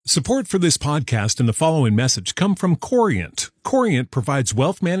Support for this podcast and the following message come from Corient. Corient provides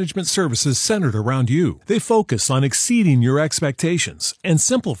wealth management services centered around you. They focus on exceeding your expectations and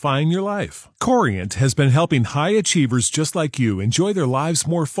simplifying your life. Corient has been helping high achievers just like you enjoy their lives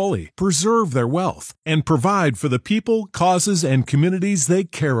more fully, preserve their wealth, and provide for the people, causes, and communities they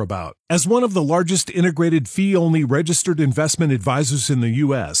care about. As one of the largest integrated fee-only registered investment advisors in the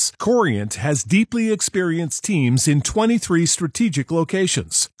U.S., Corient has deeply experienced teams in 23 strategic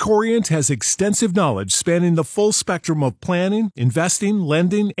locations. Corient has extensive knowledge spanning the full spectrum of planning, investing,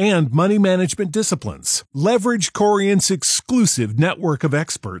 lending, and money management disciplines. Leverage Corient's exclusive network of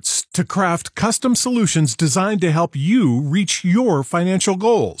experts to craft custom solutions designed to help you reach your financial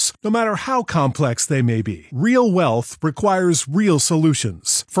goals, no matter how complex they may be. Real wealth requires real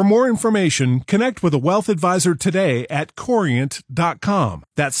solutions. For more information, connect with a wealth advisor today at Corient.com.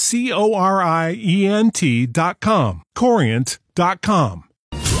 That's Corient.com. Corient.com.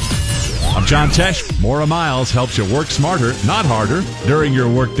 I'm John Tesh. Maura Miles helps you work smarter, not harder, during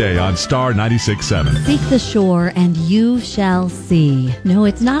your workday on Star 96.7. Seek the shore and you shall see. No,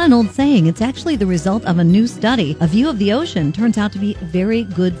 it's not an old saying. It's actually the result of a new study. A view of the ocean turns out to be very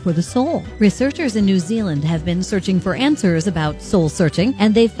good for the soul. Researchers in New Zealand have been searching for answers about soul searching,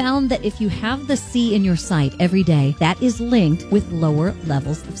 and they found that if you have the sea in your sight every day, that is linked with lower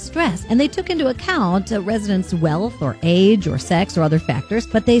levels of stress. And they took into account a residents' wealth or age or sex or other factors,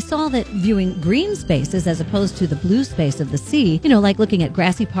 but they saw that viewing green spaces as opposed to the blue space of the sea, like looking at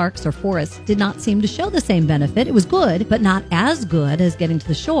grassy parks or forests, did not seem to show the same benefit. It was good, but not as good as getting to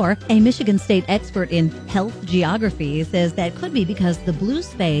the shore. A Michigan State expert in health geography says that could be because the blue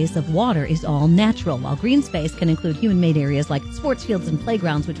space of water is all natural, while green space can include human-made areas like sports fields and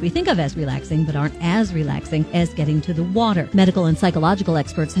playgrounds, which we think of as relaxing, but aren't as relaxing as getting to the water. Medical and psychological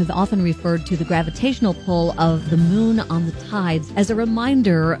experts have often referred to the gravitational pull of the moon on the tides as a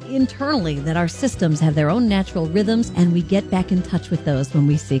reminder internally that our systems have their own natural rhythms, and we get back in touch with those when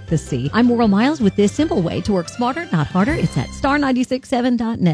we seek the sea. I'm Maura Miles with this simple way to work smarter, not harder. It's at star967.net.